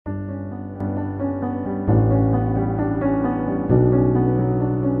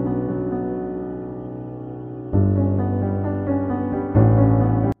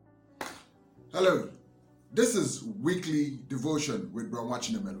weekly devotion with Bro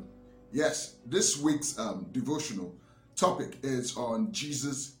Wachinamelu. Yes, this week's devotional topic is on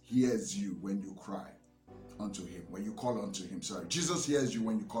Jesus hears you when you cry unto him, when you call unto him. Sorry, Jesus hears you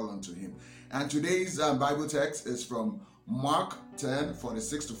when you call unto him. And today's Bible text is from Mark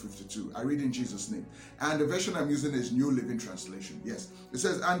 10:46-52. I read in Jesus' name. And the version I'm using is New Living Translation. Yes, it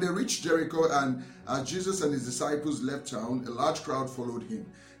says, and they reached Jericho, and as Jesus and his disciples left town, a large crowd followed him.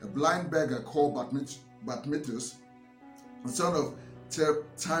 A blind beggar called Bartimaeus, the son of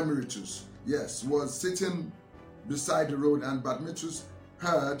Timaeus, was sitting beside the road, and Bartimaeus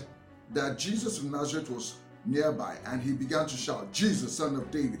heard that Jesus of Nazareth was nearby, and he began to shout, Jesus, son of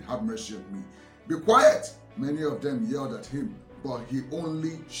David, have mercy on me. Be quiet! Many of them yelled at him, but he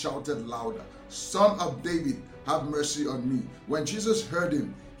only shouted louder, Son of David, have mercy on me. When Jesus heard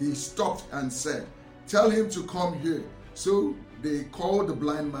him, he stopped and said, tell him to come here. So they called the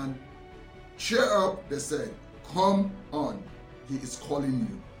blind man. Cheer up, they said, come on, he is calling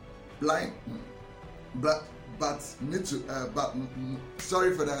you. Blind, but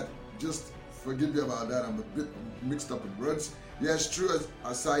sorry for that, just forgive me about that, I'm a bit mixed up with words. Yes, true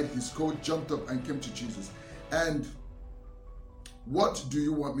aside, his coat jumped up and came to Jesus. And what do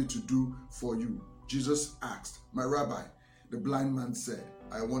you want me to do for you? Jesus asked. My rabbi, the blind man said,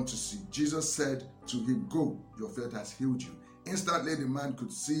 I want to see. Jesus said to him, go, your faith has healed you. Instantly the man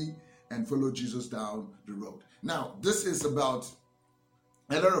could see and follow Jesus down the road. Now, this is about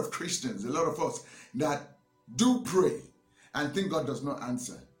a lot of Christians, a lot of us that do pray and think God does not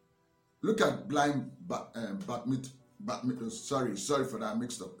answer. Look at blind Bartimaeus. Sorry for that, I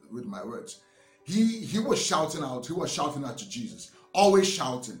mixed up with my words. He was shouting out to Jesus, always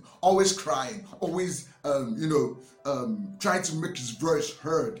shouting, always crying, always trying to make his voice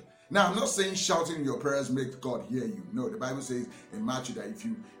heard. Now, I'm not saying shouting in your prayers makes God hear you. No, the Bible says in Matthew that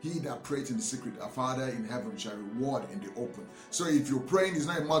he that prays in the secret, our Father in heaven shall reward in the open. So if you're praying, it's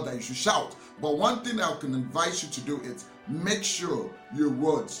not a matter that you should shout. But one thing I can advise you to do is make sure your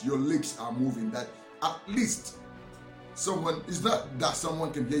words, your lips are moving, that at least it's not that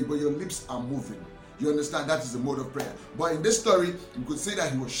someone can hear you, but your lips are moving. You understand? That is the mode of prayer. But in this story, you could see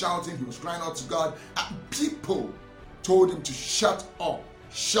that he was shouting, he was crying out to God, and people told him to shut up.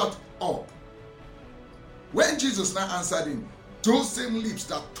 Shut up. When Jesus now answered him, those same lips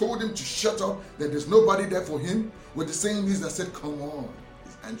that told him to shut up, that there's nobody there for him, were the same lips that said, come on,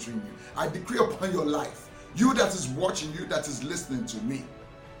 he's answering you. I decree upon your life, you that is watching, you that is listening to me,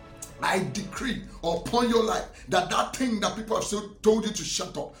 I decree upon your life that thing that people have told you to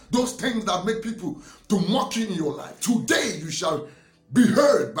shut up, those things that make people to mock you in your life, today you shall be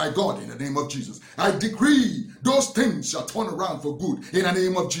heard by God in the name of Jesus. I decree those things shall turn around for good in the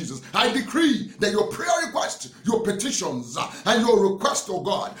name of Jesus. I decree that your prayer request, your petitions, and your request, oh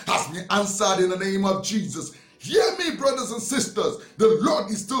God, has been answered in the name of Jesus. Hear me, brothers and sisters. The Lord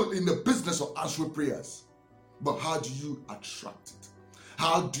is still in the business of answering prayers. But how do you attract it?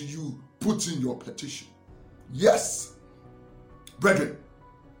 How do you put in your petition? Yes, brethren,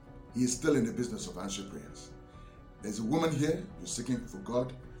 he is still in the business of answering prayers. There's a woman here, you're seeking for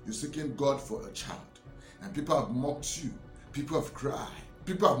God. You're seeking God for a child. And people have mocked you. People have cried.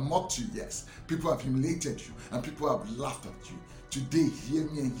 People have mocked you, yes. People have humiliated you. And people have laughed at you. Today, hear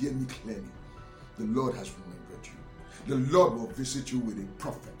me and hear me clearly. The Lord has remembered you. The Lord will visit you with a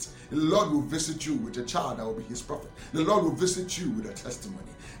prophet. The Lord will visit you with a child that will be his prophet. The Lord will visit you with a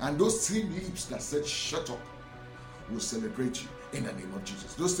testimony. And those same lips that said, shut up, will celebrate you in the name of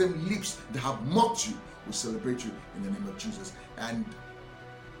Jesus. Those same lips that have mocked you will celebrate you in the name of Jesus. And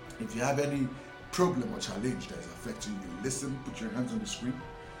if you have any problem or challenge that is affecting you, listen, put your hands on the screen.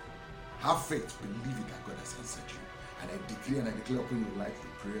 Have faith, believe it that God has answered you. And I decree and I declare upon your life, the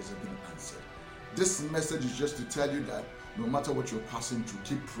prayers have been answered. This message is just to tell you that no matter what you're passing through,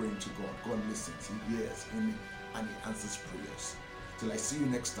 keep praying to God. God listens, he hears, and he answers prayers. Till I see you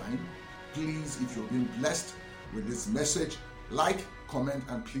next time, please, if you're being blessed with this message, like, comment,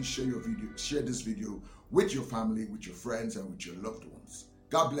 and please share this video with your family, with your friends, and with your loved ones.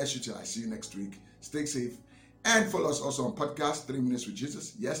 God bless you till I see you next week. Stay safe. And follow us also on podcast, 3 Minutes with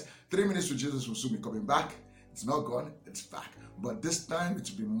Jesus. Yes, 3 Minutes with Jesus will soon be coming back. It's not gone, it's back. But this time it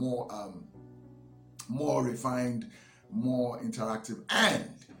will be more refined, more interactive, and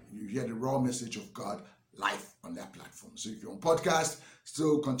you hear the raw message of God live on that platform. So if you're on podcast,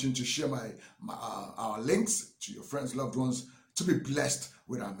 still continue to share our links to your friends, loved ones, to be blessed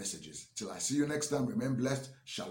with our messages. Till I see you next time, remain blessed. Shalom.